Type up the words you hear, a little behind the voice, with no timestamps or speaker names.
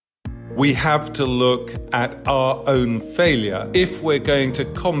We have to look at our own failure if we're going to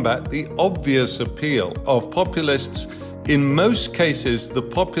combat the obvious appeal of populists. In most cases, the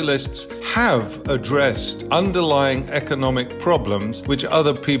populists have addressed underlying economic problems which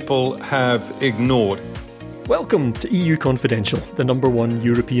other people have ignored. Welcome to EU Confidential, the #1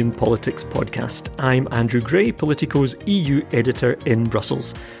 European politics podcast. I'm Andrew Gray, Politico's EU editor in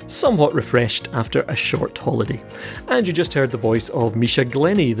Brussels, somewhat refreshed after a short holiday. And you just heard the voice of Misha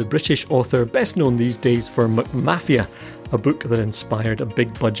Glenny, the British author best known these days for McMafia, a book that inspired a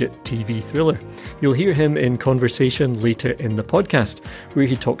big-budget TV thriller. You'll hear him in conversation later in the podcast, where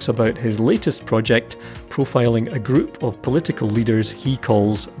he talks about his latest project, profiling a group of political leaders he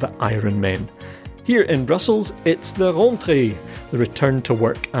calls the Iron Men. Here in Brussels, it's the rentrée, the return to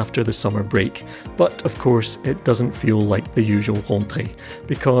work after the summer break. But of course, it doesn't feel like the usual rentrée,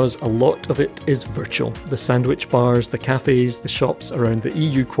 because a lot of it is virtual. The sandwich bars, the cafes, the shops around the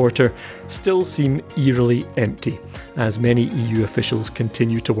EU quarter still seem eerily empty, as many EU officials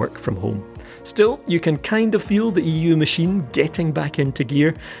continue to work from home. Still, you can kind of feel the EU machine getting back into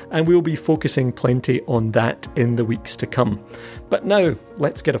gear, and we'll be focusing plenty on that in the weeks to come. But now,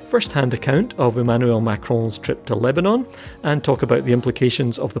 let's get a first-hand account of Emmanuel Macron's trip to Lebanon and talk about the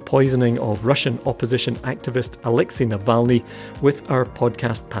implications of the poisoning of Russian opposition activist Alexei Navalny with our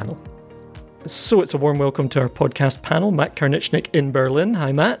podcast panel. So it's a warm welcome to our podcast panel, Matt Karnichnik in Berlin.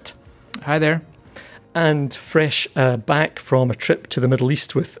 Hi, Matt. Hi there. And fresh back from a trip to the Middle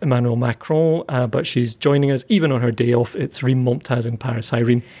East with Emmanuel Macron, but she's joining us even on her day off. It's Reem Momtaz in Paris. Hi,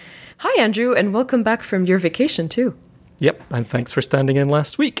 Reem. Hi, Andrew, and welcome back from your vacation too. Yep, and thanks for standing in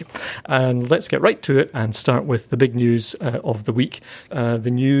last week. And let's get right to it and start with the big news of the week.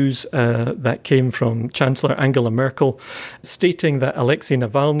 The news that came from Chancellor Angela Merkel stating that Alexei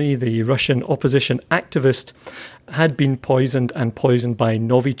Navalny, the Russian opposition activist, had been poisoned by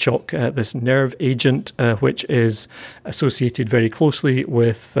Novichok, this nerve agent, which is associated very closely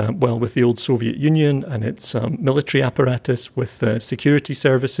with the old Soviet Union and its military apparatus, with security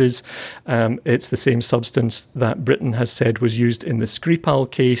services. It's the same substance that Britain has said was used in the Skripal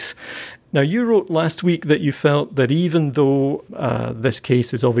case. Now, you wrote last week that you felt that even though this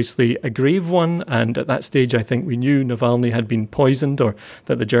case is obviously a grave one, and at that stage I think we knew Navalny had been poisoned, or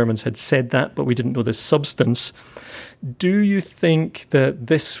that the Germans had said that, but we didn't know the substance. Do you think that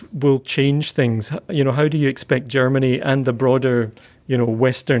this will change things? You know, how do you expect Germany and the broader,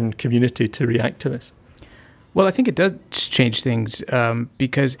 Western community to react to this? Well, I think it does change things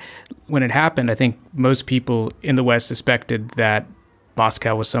because when it happened, I think most people in the West suspected that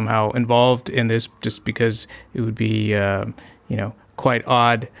Moscow was somehow involved in this, just because it would be, quite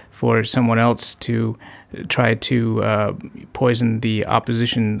odd for someone else to try to poison the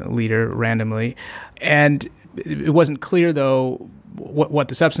opposition leader randomly. And it wasn't clear, though, what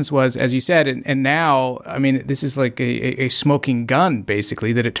the substance was, as you said. And now, I mean, this is like a smoking gun,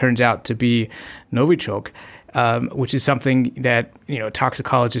 basically, that it turns out to be Novichok. Which is something that,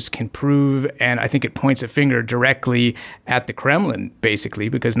 toxicologists can prove. And I think it points a finger directly at the Kremlin, basically,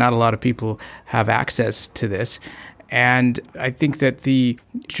 because not a lot of people have access to this. And I think that the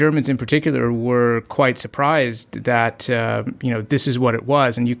Germans in particular were quite surprised that, this is what it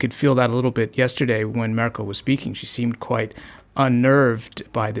was. And you could feel that a little bit yesterday when Merkel was speaking. She seemed quite unnerved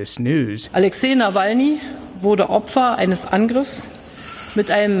by this news. Alexei Navalny wurde Opfer eines Angriffs mit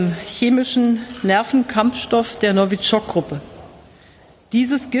einem chemischen Nervenkampfstoff der Novichok-Gruppe.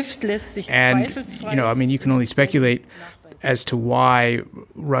 Dieses Gift lässt sich zweifelsfrei... you can only speculate as to why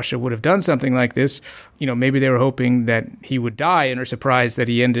Russia would have done something like this. Maybe they were hoping that he would die and are surprised that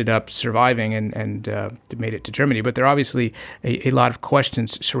he ended up surviving and made it to Germany. But there are obviously a lot of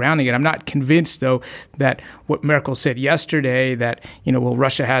questions surrounding it. I'm not convinced, though, that what Merkel said yesterday, that,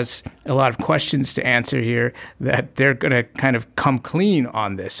 Russia has a lot of questions to answer here, that they're going to kind of come clean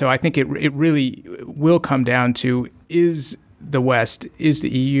on this. So I think it really will come down to, is the West, is the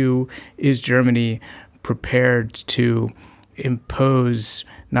EU, is Germany prepared to impose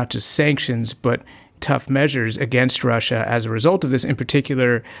not just sanctions, but tough measures against Russia as a result of this? In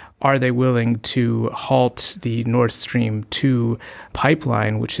particular, are they willing to halt the Nord Stream 2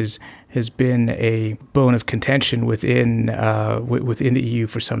 pipeline, which has been a bone of contention within the EU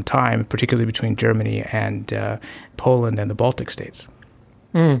for some time, particularly between Germany and Poland and the Baltic states?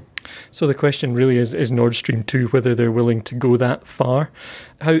 So the question really is Nord Stream 2, whether they're willing to go that far.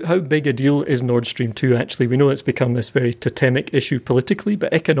 How big a deal is Nord Stream 2 actually? We know it's become this very totemic issue politically,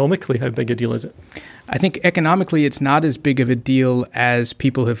 but economically, how big a deal is it? I think economically it's not as big of a deal as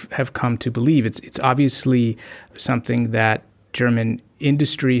people have come to believe. It's obviously something that German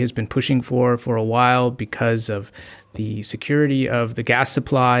industry has been pushing for a while because of the security of the gas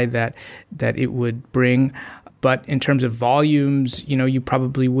supply that it would bring. But in terms of volumes, you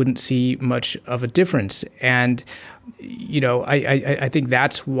probably wouldn't see much of a difference. And, I think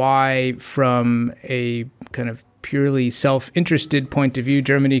that's why, from a kind of purely self-interested point of view,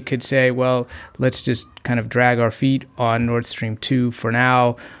 Germany could say, well, let's just kind of drag our feet on Nord Stream 2 for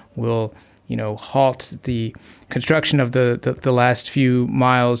now. We'll, halt the construction of the last few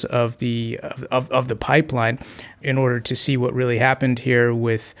miles of the pipeline in order to see what really happened here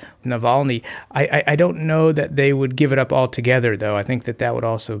with Navalny. I don't know that they would give it up altogether, though. I think that would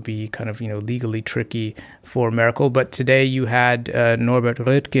also be kind of legally tricky for Merkel. But today you had Norbert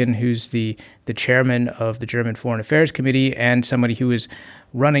Röttgen, who's the chairman of the German Foreign Affairs Committee and somebody who is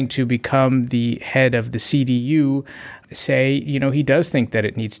running to become the head of the CDU, say, he does think that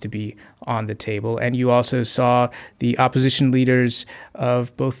it needs to be on the table. And you also saw the opposition leaders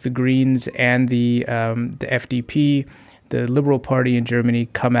of both the Greens and the FDP, the Liberal Party in Germany,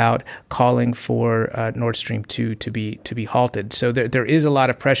 come out calling for Nord Stream 2 to be halted. So there is a lot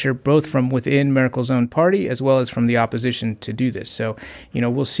of pressure, both from within Merkel's own party as well as from the opposition, to do this. So,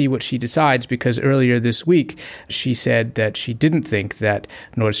 we'll see what she decides, because earlier this week she said that she didn't think that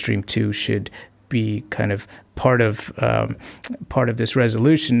Nord Stream 2 should be kind of part of this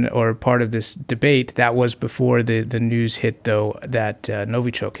resolution or part of this debate. That was before the news hit, though, that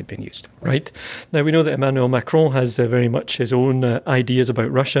Novichok had been used. Right. Now, we know that Emmanuel Macron has very much his own ideas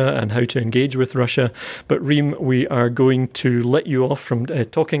about Russia and how to engage with Russia. But Reem, we are going to let you off from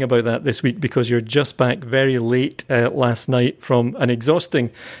talking about that this week, because you're just back very late last night from an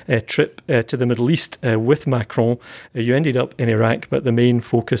exhausting trip to the Middle East with Macron. You ended up in Iraq, but the main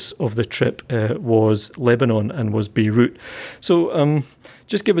focus of the trip was Lebanon and was Beirut. So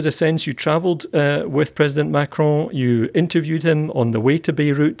just give us a sense. You travelled with President Macron, you interviewed him on the way to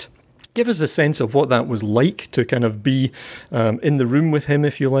Beirut. Give us a sense of what that was like to kind of be in the room with him,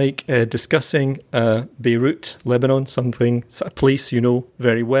 if you like, discussing Beirut, Lebanon, a place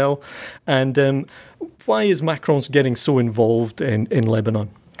very well. And why is Macron getting so involved in Lebanon?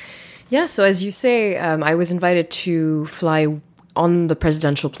 Yeah, so as you say, I was invited to fly on the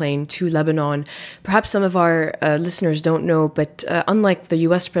presidential plane to Lebanon. Perhaps some of our listeners don't know, but unlike the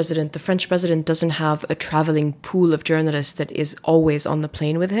US president, the French president doesn't have a traveling pool of journalists that is always on the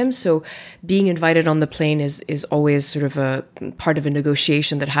plane with him. So being invited on the plane is always sort of a part of a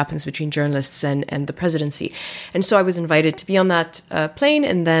negotiation that happens between journalists and the presidency. And so I was invited to be on that plane,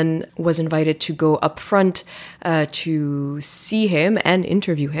 and then was invited to go up front to see him and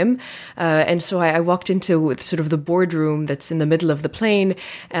interview him. And so I walked into sort of the boardroom that's in the middle of the plane,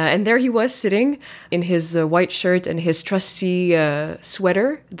 and there he was sitting in his white shirt and his trusty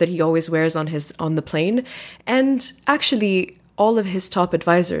sweater that he always wears on the plane, and actually all of his top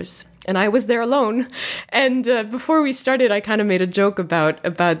advisors. And I was there alone. And before we started, I kind of made a joke about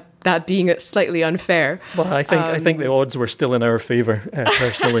that being slightly unfair. Well, I think the odds were still in our favour,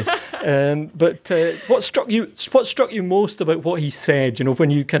 personally. But what struck you most about what he said?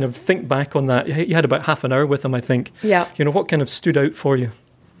 When you kind of think back on that, you had about half an hour with him, I think. Yeah. What kind of stood out for you?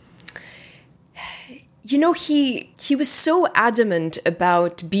 He was so adamant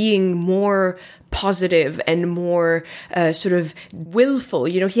about being more positive and more sort of willful.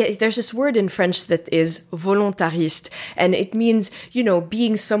 There's this word in French that is volontariste, and it means,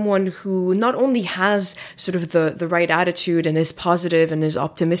 being someone who not only has sort of the right attitude and is positive and is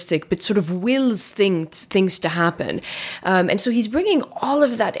optimistic, but sort of wills things to happen. And so he's bringing all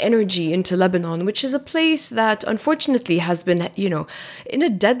of that energy into Lebanon, which is a place that unfortunately has been, in a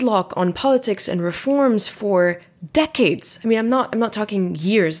deadlock on politics and reforms for decades. I mean, I'm not talking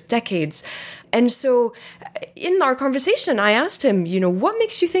years, decades. And so in our conversation, I asked him, what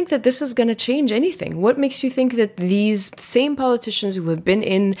makes you think that this is going to change anything? What makes you think that these same politicians who have been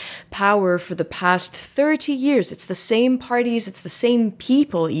in power for the past 30 years, it's the same parties, it's the same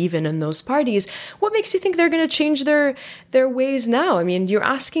people even in those parties, what makes you think they're going to change their ways now? I mean, you're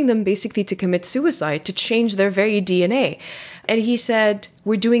asking them basically to commit suicide, to change their very DNA. And he said,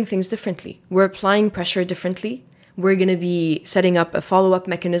 we're doing things differently. We're applying pressure differently. We're going to be setting up a follow-up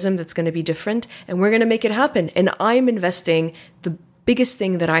mechanism that's going to be different, and we're going to make it happen. And I'm investing the biggest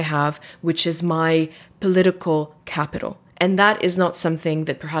thing that I have, which is my political capital. And that is not something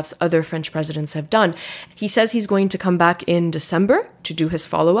that perhaps other French presidents have done. He says he's going to come back in December to do his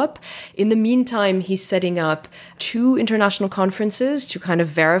follow-up. In the meantime, he's setting up 2 international conferences to kind of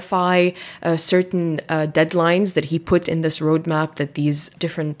verify certain deadlines that he put in this roadmap that these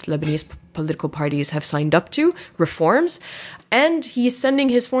different Lebanese political parties have signed up to, reforms. And he's sending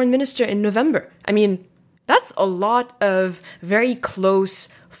his foreign minister in November. I mean, that's a lot of very close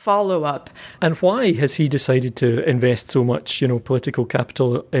follow-up. And why has he decided to invest so much, political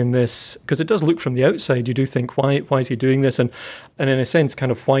capital in this? Because it does look from the outside, you do think, why is he doing this? And in a sense,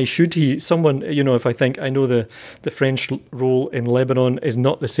 kind of why should he? Someone, if I know the French role in Lebanon is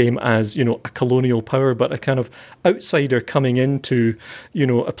not the same as, a colonial power, but a kind of outsider coming into,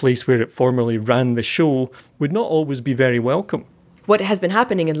 a place where it formerly ran the show would not always be very welcome. What has been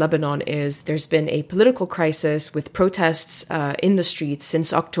happening in Lebanon is there's been a political crisis with protests in the streets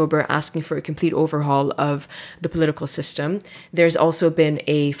since October asking for a complete overhaul of the political system. There's also been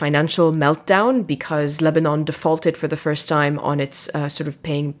a financial meltdown because Lebanon defaulted for the first time on its sort of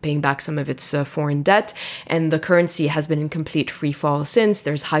paying back some of its foreign debt, and the currency has been in complete free fall since.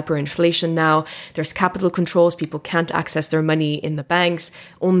 There's hyperinflation now. There's capital controls. People can't access their money in the banks.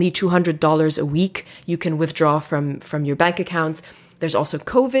 Only $200 a week you can withdraw from your bank accounts. There's also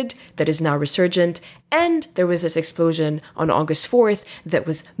COVID that is now resurgent. And there was this explosion on August 4th that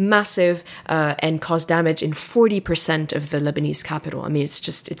was massive and caused damage in 40% of the Lebanese capital. I mean, it's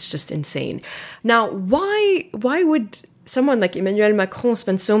just insane. Now, why would someone like Emmanuel Macron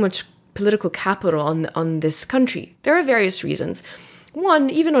spend so much political capital on this country? There are various reasons. One,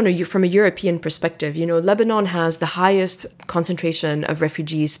 even from a European perspective, Lebanon has the highest concentration of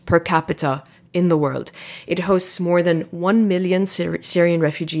refugees per capita in the world. It hosts more than 1 million Syrian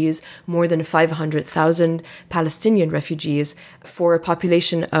refugees, more than 500,000 Palestinian refugees, for a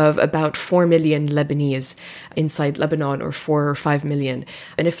population of about 4 million Lebanese inside Lebanon, or 4 or 5 million.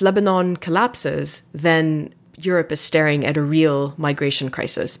 And if Lebanon collapses, then Europe is staring at a real migration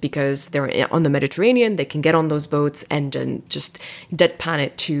crisis, because they're on the Mediterranean, they can get on those boats and just deadpan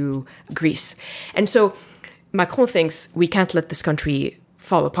it to Greece. And so Macron thinks we can't let this country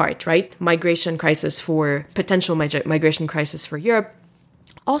fall apart, right? Potential migration crisis for Europe.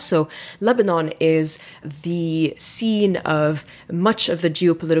 Also, Lebanon is the scene of much of the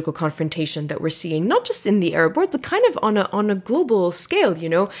geopolitical confrontation that we're seeing, not just in the Arab world, but kind of on a global scale,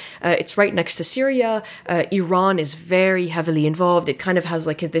 It's right next to Syria. Iran is very heavily involved. It kind of has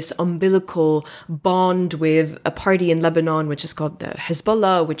like this umbilical bond with a party in Lebanon, which is called the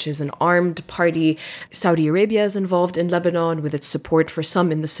Hezbollah, which is an armed party. Saudi Arabia is involved in Lebanon with its support for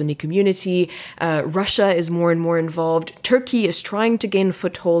some in the Sunni community. Russia is more and more involved. Turkey is trying to gain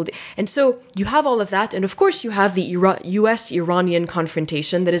foothold. And so you have all of that. And of course, you have the US-Iranian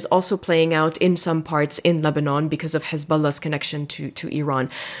confrontation that is also playing out in some parts in Lebanon because of Hezbollah's connection to Iran.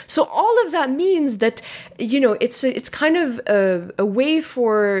 So all of that means that, it's kind of a way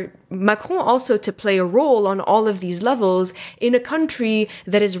for Macron also to play a role on all of these levels in a country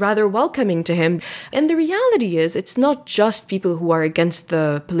that is rather welcoming to him. And the reality is, it's not just people who are against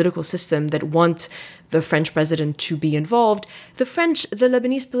the political system that want the French president to be involved. The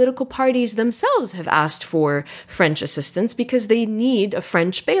Lebanese political parties themselves have asked for French assistance because they need a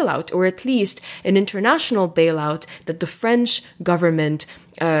French bailout, or at least an international bailout that the French government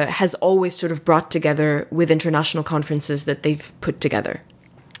has always sort of brought together with international conferences that they've put together.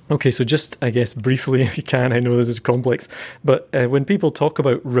 Okay, so just, I guess, briefly, if you can, I know this is complex, but when people talk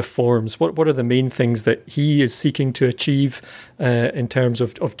about reforms, what are the main things that he is seeking to achieve in terms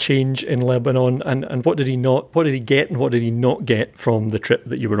of change in Lebanon, and what did he get and what did he not get from the trip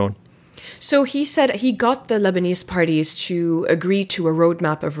that you were on? So he said he got the Lebanese parties to agree to a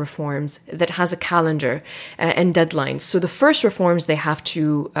roadmap of reforms that has a calendar and deadlines. So the first reforms they have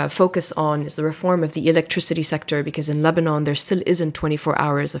to focus on is the reform of the electricity sector, because in Lebanon there still isn't 24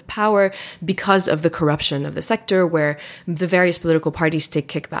 hours of power because of the corruption of the sector, where the various political parties take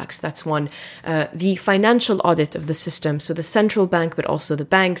kickbacks. That's one. The financial audit of the system, so the central bank, but also the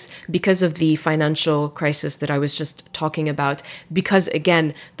banks, because of the financial crisis that I was just talking about, because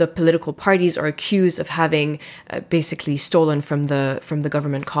again, the political parties are accused of having basically stolen from the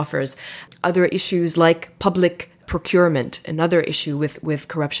government coffers. Other issues like public procurement, another issue with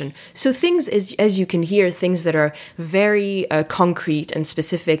corruption. So things, as you can hear, things that are very concrete and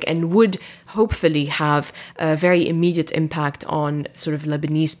specific and would hopefully have a very immediate impact on sort of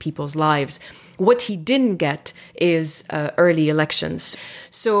Lebanese people's lives. What he didn't get is early elections.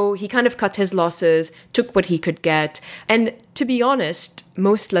 So he kind of cut his losses, took what he could get. And to be honest,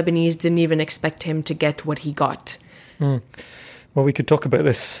 most Lebanese didn't even expect him to get what he got. Well, we could talk about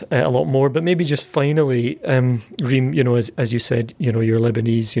this a lot more, but maybe just finally, Reem, as you said, you're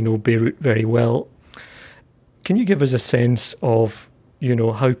Lebanese, you know Beirut very well. Can you give us a sense of,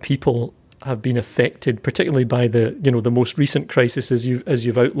 how people have been affected, particularly by the most recent crisis, as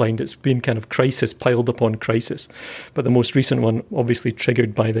you've outlined? It's been kind of crisis piled upon crisis, but the most recent one obviously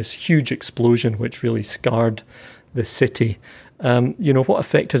triggered by this huge explosion, which really scarred the city. What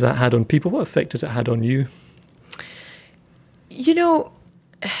effect has that had on people? What effect has it had on you?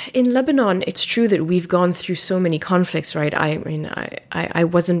 in Lebanon, it's true that we've gone through so many conflicts, right? I'm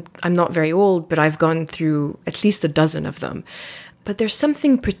not very old, but I've gone through at least a dozen of them. But there's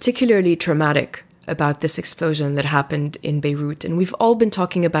something particularly traumatic about this explosion that happened in Beirut. And we've all been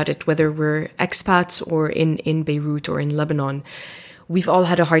talking about it, whether we're expats or in Beirut or in Lebanon. We've all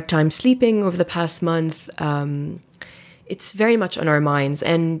had a hard time sleeping over the past month. It's very much on our minds.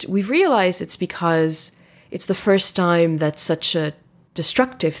 And we've realized it's because it's the first time that such a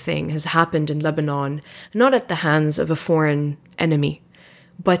destructive thing has happened in Lebanon, not at the hands of a foreign enemy,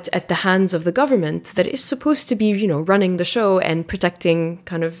 but at the hands of the government that is supposed to be, running the show and protecting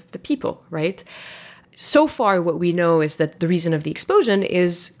kind of the people, right? So far, what we know is that the reason of the explosion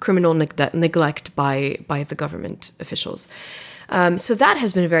is criminal neglect by the government officials. So that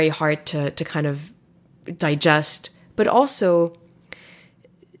has been very hard to kind of digest, but also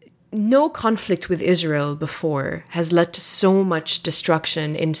no conflict with Israel before has led to so much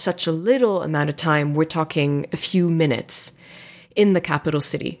destruction in such a little amount of time. We're talking a few minutes in the capital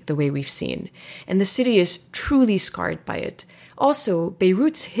city, the way we've seen. And the city is truly scarred by it. Also,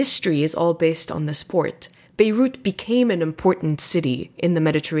 Beirut's history is all based on this port. Beirut became an important city in the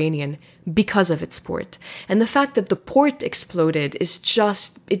Mediterranean because of its port. And the fact that the port exploded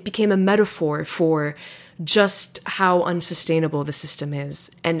it became a metaphor for just how unsustainable the system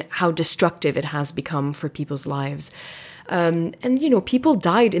is and how destructive it has become for people's lives. And people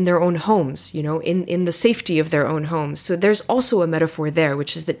died in their own homes, in the safety of their own homes. So there's also a metaphor there,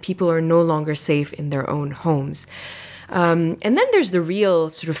 which is that people are no longer safe in their own homes. And then there's the real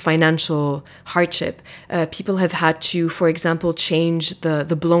sort of financial hardship. People have had to, for example, change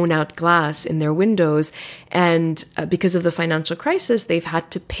the blown out glass in their windows. And because of the financial crisis, they've had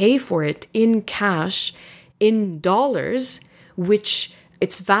to pay for it in cash, in dollars, which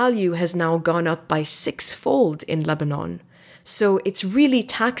its value has now gone up by 6-fold in Lebanon. So it's really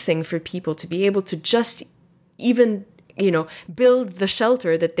taxing for people to be able to just even build the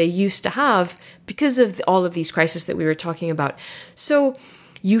shelter that they used to have because of all of these crises that we were talking about. So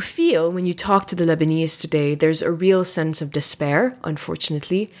you feel, when you talk to the Lebanese today, there's a real sense of despair,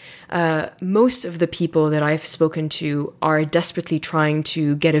 unfortunately. Most of the people that I've spoken to are desperately trying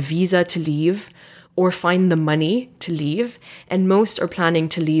to get a visa to leave or find the money to leave, and most are planning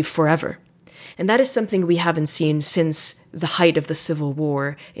to leave forever. And that is something we haven't seen since the height of the civil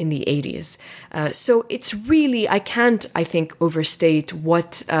war in the 80s. So it's really, I think, overstate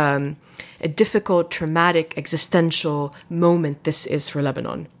what a difficult, traumatic, existential moment this is for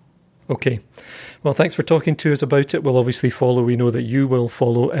Lebanon. Okay. Well, thanks for talking to us about it. We'll obviously follow. We know that you will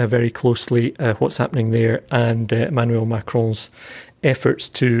follow very closely what's happening there and Emmanuel Macron's efforts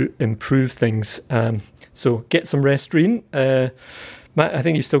to improve things. So get some rest, Reen. Matt, I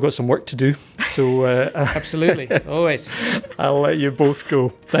think you've still got some work to do. So absolutely, always. I'll let you both go.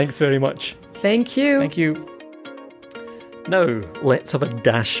 Thanks very much. Thank you. Thank you. Now, let's have a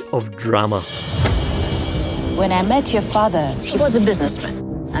dash of drama. When I met your father, he was a businessman.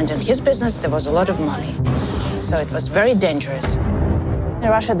 And in his business, there was a lot of money. So it was very dangerous. In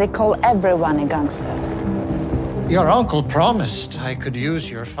Russia, they call everyone a gangster. Your uncle promised I could use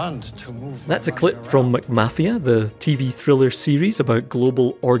your fund to move. That's a clip from McMafia, the TV thriller series about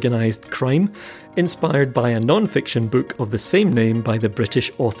global organised crime, inspired by a non-fiction book of the same name by the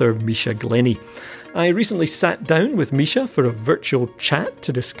British author Misha Glenny. I recently sat down with Misha for a virtual chat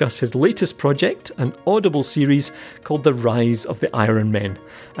to discuss his latest project, an Audible series called The Rise of the Iron Men.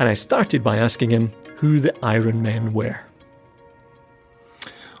 And I started by asking him who the Iron Men were.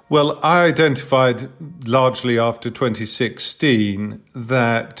 Well, I identified largely after 2016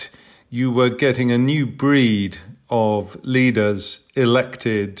 that you were getting a new breed of leaders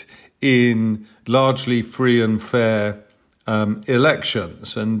elected in largely free and fair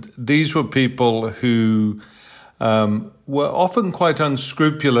elections. And these were people who were often quite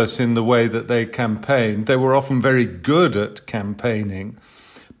unscrupulous in the way that they campaigned. They were often very good at campaigning.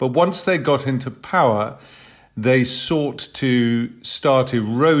 But once they got into power, they sought to start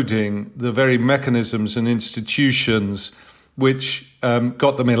eroding the very mechanisms and institutions which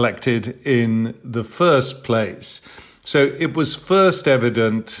got them elected in the first place. So it was first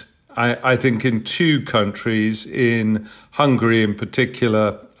evident, I think, in two countries, in Hungary in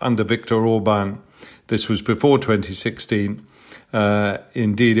particular, under Viktor Orban. This was before 2016.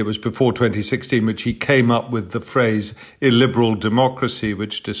 Indeed, it was before 2016 which he came up with the phrase illiberal democracy,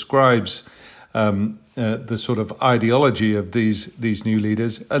 which describes the sort of ideology of these new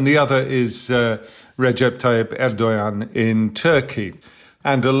leaders. And the other is Recep Tayyip Erdogan in Turkey.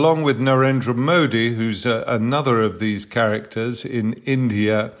 And along with Narendra Modi, who's another of these characters in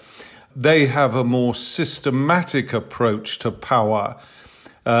India, they have a more systematic approach to power.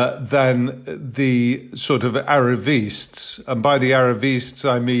 than the sort of Arrivistas. And by the Arrivistas,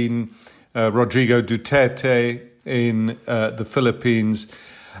 I mean Rodrigo Duterte in the Philippines.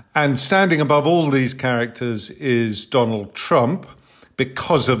 And standing above all these characters is Donald Trump,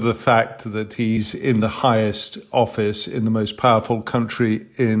 because of the fact that he's in the highest office in the most powerful country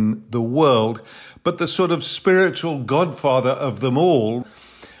in the world. But the sort of spiritual godfather of them all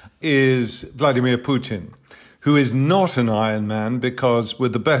is Vladimir Putin, who is not an Iron Man, because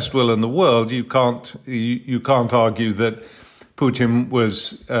with the best will in the world, you can't argue that Putin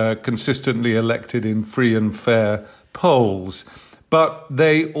was consistently elected in free and fair polls. But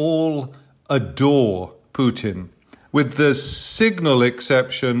they all adore Putin, with the signal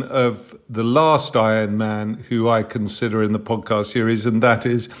exception of the last Iron Man who I consider in the podcast series, and that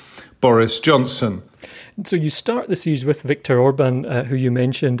is Boris Johnson. So you start the series with Viktor Orban, who you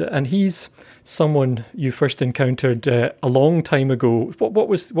mentioned, and he's someone you first encountered a long time ago.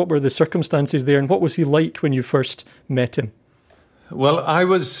 What were the circumstances there, and what was he like when you first met him? Well, I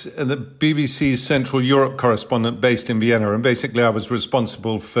was the BBC's Central Europe correspondent based in Vienna, and basically I was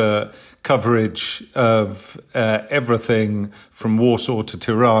responsible for coverage of everything from Warsaw to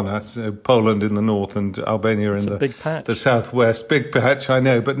Tirana, so Poland in the north and Albania in the southwest. Big patch, I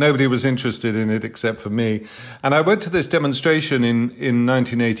know, but nobody was interested in it except for me. And I went to this demonstration in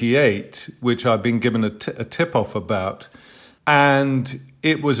 1988, which I'd been given a tip-off about, and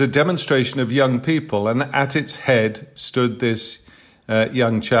it was a demonstration of young people, and at its head stood this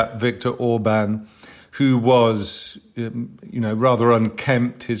young chap, Viktor Orban, who was, rather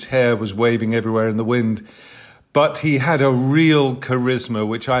unkempt. His hair was waving everywhere in the wind. But he had a real charisma,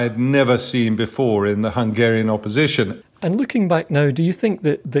 which I had never seen before in the Hungarian opposition. And looking back now, do you think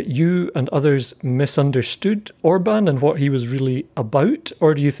that you and others misunderstood Orban and what he was really about,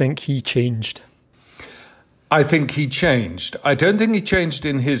 or do you think he changed? I think he changed. I don't think he changed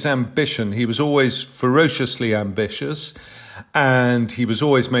in his ambition. He was always ferociously ambitious, and he was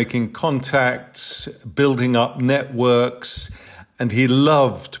always making contacts, building up networks, and he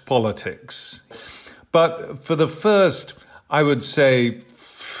loved politics. But for the first, I would say,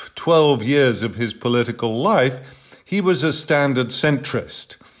 12 years of his political life, he was a standard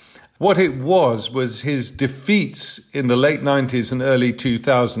centrist. What it was his defeats in the late 90s and early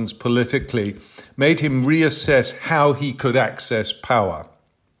 2000s politically made him reassess how he could access power.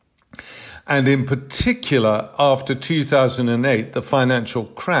 And in particular, after 2008, the financial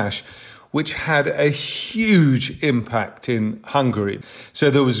crash, which had a huge impact in Hungary. So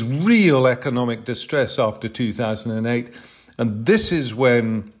there was real economic distress after 2008. And this is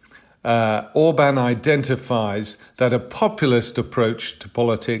when Orban identifies that a populist approach to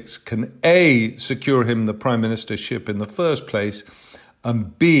politics can A, secure him the prime ministership in the first place,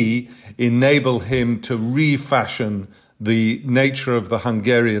 and B, enable him to refashion the nature of the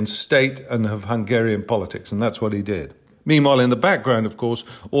Hungarian state and of Hungarian politics. And that's what he did. Meanwhile, in the background, of course,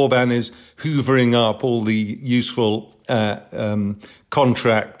 Orban is hoovering up all the useful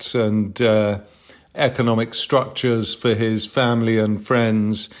contracts and economic structures for his family and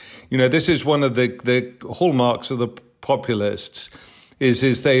friends. This is one of the hallmarks of the populists,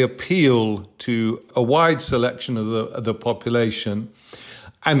 is they appeal to a wide selection of the population,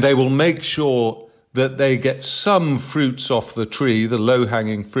 and they will make sure that they get some fruits off the tree, the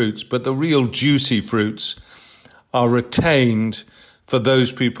low-hanging fruits, but the real juicy fruits are retained for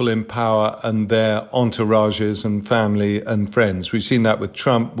those people in power and their entourages and family and friends. We've seen that with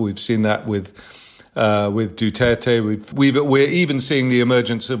Trump. We've seen that with Duterte. We're even seeing the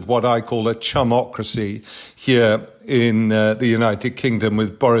emergence of what I call a chumocracy here in the United Kingdom,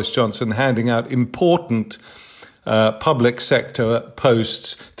 with Boris Johnson handing out important public sector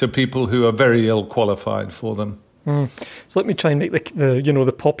posts to people who are very ill qualified for them. So let me try and make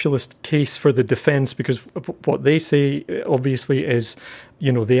the populist case for the defence, because what they say obviously is,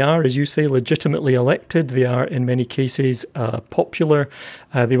 they are, as you say, legitimately elected. They are in many cases popular.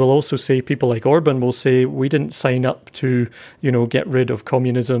 They will also say, people like Orban will say, we didn't sign up to, get rid of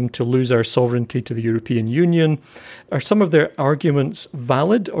communism, to lose our sovereignty to the European Union. Are some of their arguments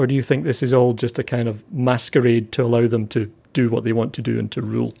valid, or do you think this is all just a kind of masquerade to allow them to do what they want to do and to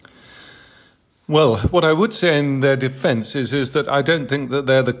rule? Well, what I would say in their defence is that I don't think that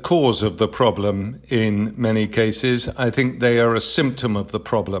they're the cause of the problem in many cases. I think they are a symptom of the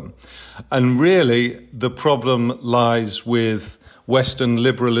problem. And really, the problem lies with Western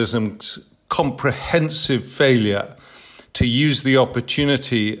liberalism's comprehensive failure to use the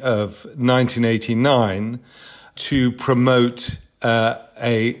opportunity of 1989 to promote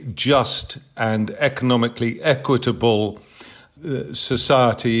a just and economically equitable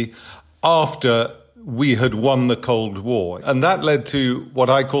society after we had won the Cold War. And that led to what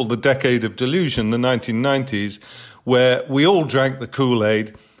I call the decade of delusion, the 1990s, where we all drank the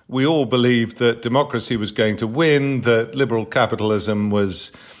Kool-Aid. We all believed that democracy was going to win, that liberal capitalism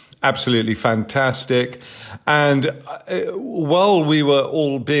was absolutely fantastic. And while we were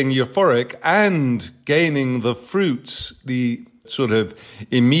all being euphoric and gaining the fruits, the sort of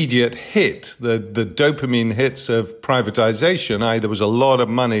immediate hit, the dopamine hits of privatization, there was a lot of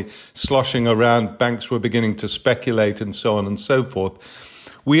money sloshing around, banks were beginning to speculate and so on and so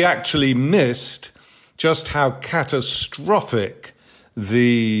forth, we actually missed just how catastrophic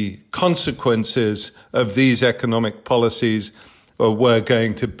the consequences of these economic policies were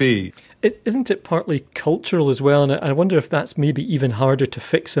going to be. Isn't it partly cultural as well? And I wonder if that's maybe even harder to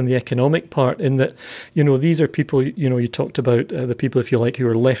fix in the economic part, in that, these are people, you talked about the people, if you like, who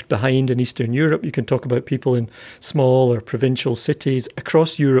are left behind in Eastern Europe. You can talk about people in small or provincial cities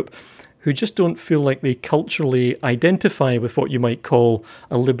across Europe who just don't feel like they culturally identify with what you might call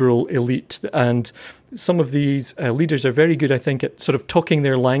a liberal elite. And some of these leaders are very good, I think, at sort of talking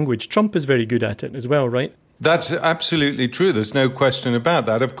their language. Trump is very good at it as well, right? That's absolutely true. There's no question about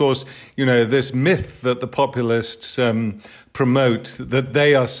that. Of course, this myth that the populists promote, that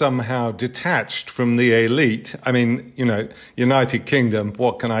they are somehow detached from the elite. I mean, United Kingdom,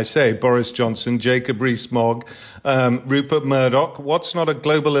 what can I say? Boris Johnson, Jacob Rees-Mogg, Rupert Murdoch. What's not a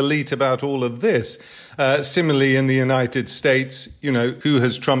global elite about all of this? Similarly, in the United States, who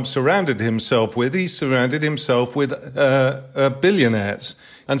has Trump surrounded himself with? He's surrounded himself with billionaires.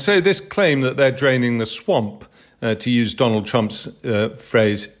 And so this claim that they're draining the swamp, to use Donald Trump's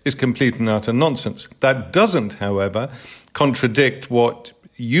phrase, is complete and utter nonsense. That doesn't, however, contradict what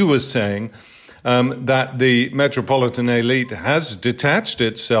you were saying, that the metropolitan elite has detached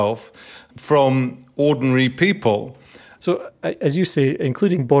itself from ordinary people. So, as you say,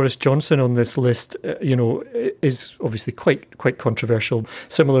 including Boris Johnson on this list, is obviously quite controversial.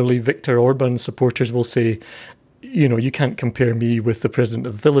 Similarly, Viktor Orban's supporters will say, you can't compare me with the president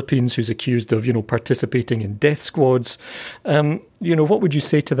of the Philippines, who's accused of, participating in death squads. What would you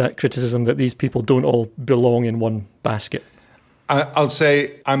say to that criticism that these people don't all belong in one basket? I'll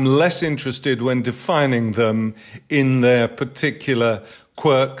say I'm less interested when defining them in their particular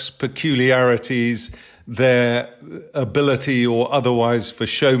quirks, peculiarities, their ability or otherwise for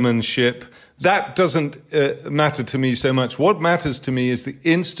showmanship. That doesn't matter to me so much. What matters to me is the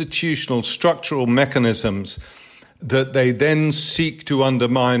institutional, structural mechanisms that they then seek to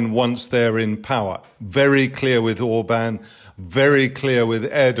undermine once they're in power. Very clear with Orban, very clear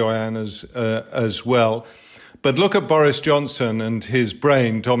with Erdogan as well. But look at Boris Johnson and his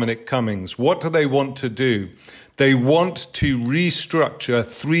brain, Dominic Cummings. What do they want to do? They want to restructure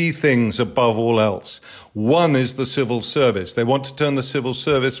three things above all else. One is the civil service. They want to turn the civil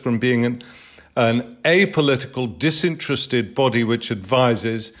service from being an apolitical, disinterested body which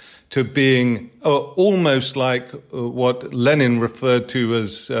advises to being almost like what Lenin referred to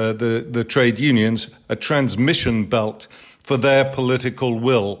as the trade unions, a transmission belt for their political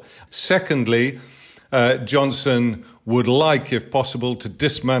will. Secondly, Johnson would like, if possible, to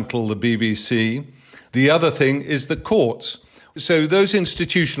dismantle the BBC. The other thing is the courts. So those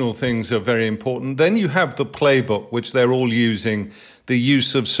institutional things are very important. Then you have the playbook, which they're all using, the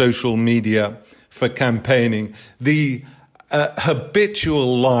use of social media for campaigning, the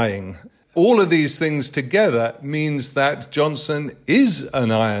habitual lying. All of these things together means that Johnson is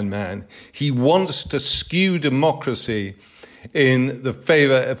an Iron Man. He wants to skew democracy in the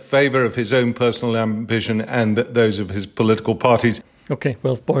favor of his own personal ambition and those of his political parties. Okay,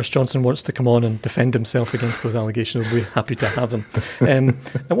 well, if Boris Johnson wants to come on and defend himself against those allegations, we'll be happy to have him.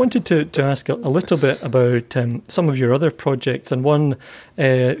 I wanted to ask a little bit about some of your other projects. And one,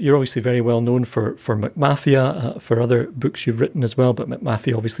 you're obviously very well known for McMafia, for other books you've written as well, but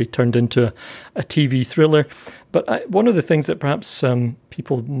McMafia obviously turned into a TV thriller. But one of the things that perhaps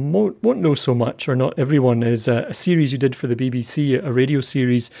people won't know so much, or not everyone, is a series you did for the BBC, a radio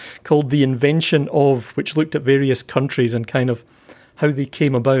series called The Invention Of, which looked at various countries and kind of how they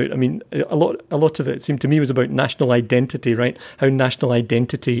came about. I mean, a lot of it seemed to me was about national identity, right? How national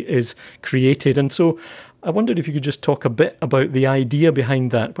identity is created. And so I wondered if you could just talk a bit about the idea behind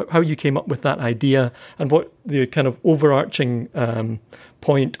that, how you came up with that idea and what the kind of overarching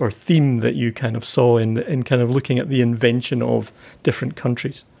point or theme that you kind of saw in kind of looking at the invention of different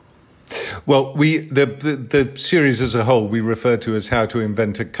countries. Well, the series as a whole we refer to as How to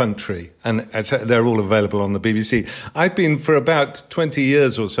Invent a Country, and they're all available on the BBC. I've been, for about 20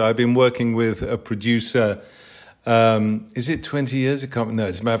 years or so, I've been working with a producer. Is it 20 years? No,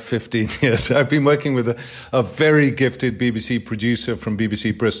 it's about 15 years. I've been working with a very gifted BBC producer from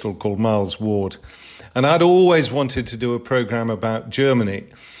BBC Bristol called Miles Ward. And I'd always wanted to do a program about Germany.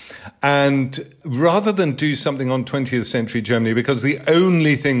 And rather than do something on 20th century Germany, because the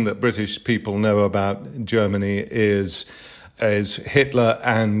only thing that British people know about Germany is Hitler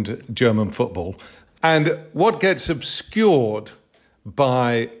and German football. And what gets obscured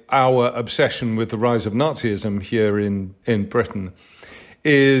by our obsession with the rise of Nazism here in Britain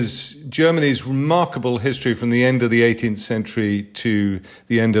is Germany's remarkable history from the end of the 18th century to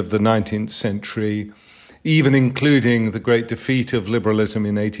the end of the 19th century, even including the great defeat of liberalism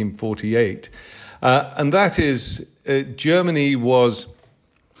in 1848. And that is, Germany was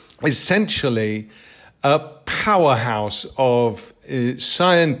essentially a powerhouse of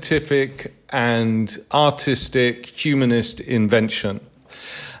scientific and artistic humanist invention.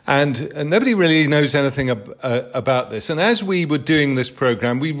 And nobody really knows anything about this. And as we were doing this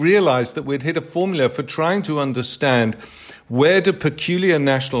program, we realized that we'd hit a formula for trying to understand where do peculiar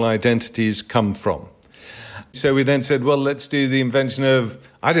national identities come from. So we then said, well, let's do the invention of,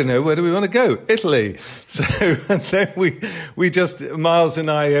 I don't know, where do we want to go? Italy. So and then we just, Miles and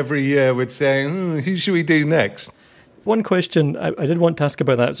I every year would say, who should we do next? One question I did want to ask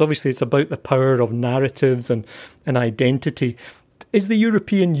about that is obviously it's about the power of narratives and identity. Is the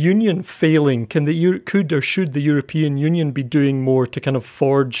European Union failing? Could or should the European Union be doing more to kind of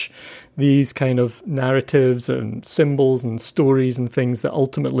forge these kind of narratives and symbols and stories and things that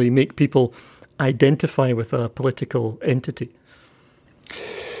ultimately make people identify with a political entity?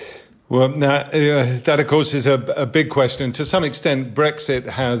 Well, now, that, of course, is a big question. To some extent, Brexit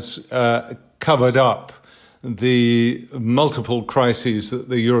has covered up the multiple crises that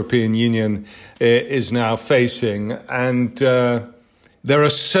the European Union is now facing. And there are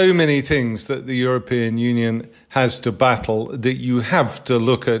so many things that the European Union has to battle that you have to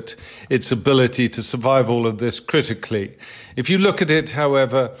look at its ability to survive all of this critically. If you look at it,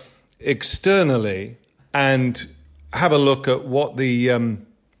 however, externally and have a look at what the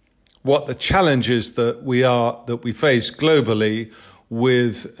challenges that we face globally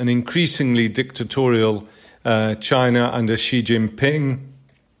with an increasingly dictatorial China under Xi Jinping.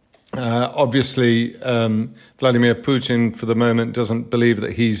 Obviously, Vladimir Putin, for the moment, doesn't believe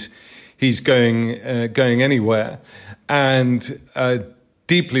that he's going anywhere, and a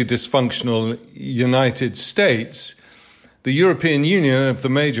deeply dysfunctional United States. The European Union of the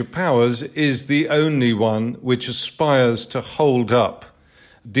major powers is the only one which aspires to hold up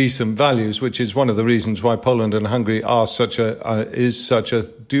decent values, which is one of the reasons why Poland and Hungary do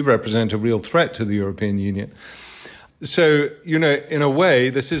represent a real threat to the European Union. So, in a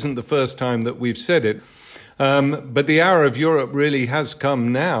way, this isn't the first time that we've said it. But the hour of Europe really has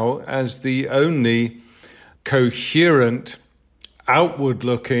come now as the only coherent,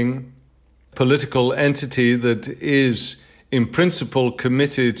 outward-looking political entity that is, in principle,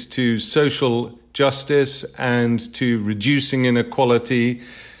 committed to social justice and to reducing inequality,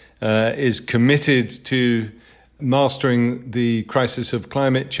 is committed to mastering the crisis of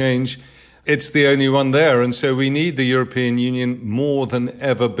climate change. It's the only one there. And so we need the European Union more than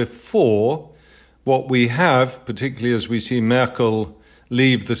ever before. What we have, particularly as we see Merkel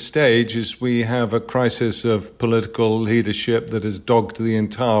leave the stage, is we have a crisis of political leadership that has dogged the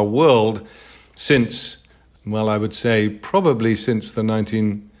entire world since, well, I would say probably since the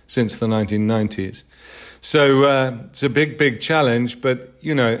 1990s. So it's a big, big challenge. But,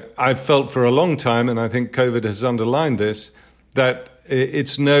 I've felt for a long time, and I think COVID has underlined this, that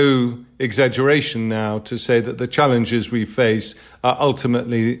it's no exaggeration now to say that the challenges we face are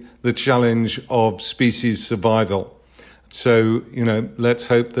ultimately the challenge of species survival. So, let's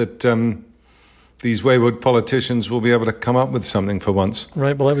hope that these wayward politicians will be able to come up with something for once.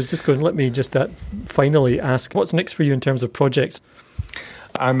 Right. Well, I was just going to let me just finally ask, what's next for you in terms of projects?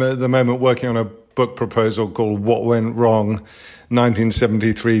 I'm at the moment working on a book proposal called What Went Wrong,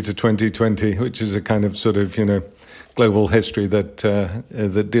 1973 to 2020, which is a kind of sort of, global history that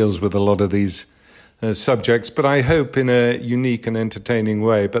deals with a lot of these subjects, but I hope in a unique and entertaining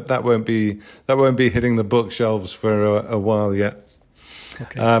way. But that won't be hitting the bookshelves for a while yet.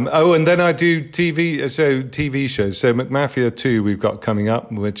 Okay. And then I do TV shows. So McMafia 2 we've got coming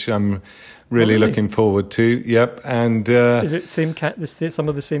up, which I'm really looking forward to. Yep. And is it some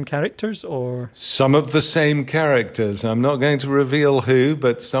of the same characters or some of the same characters? I'm not going to reveal who,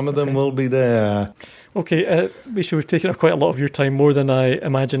 but some of them will be there. Okay, Misha, we've taken up quite a lot of your time, more than I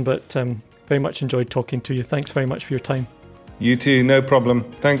imagined, but very much enjoyed talking to you. Thanks very much for your time. You too, no problem.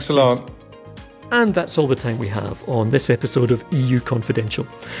 Thanks a lot. And that's all the time we have on this episode of EU Confidential.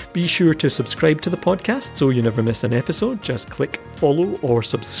 Be sure to subscribe to the podcast so you never miss an episode. Just click follow or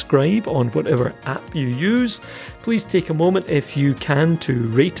subscribe on whatever app you use. Please take a moment, if you can, to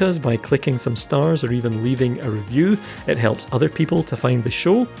rate us by clicking some stars or even leaving a review. It helps other people to find the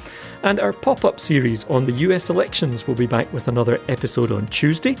show. And our pop-up series on the US elections will be back with another episode on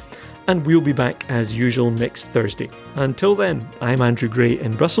Tuesday. And we'll be back as usual next Thursday. Until then, I'm Andrew Gray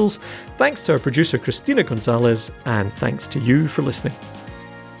in Brussels. Thanks to our producer Christina Gonzalez, and thanks to you for listening.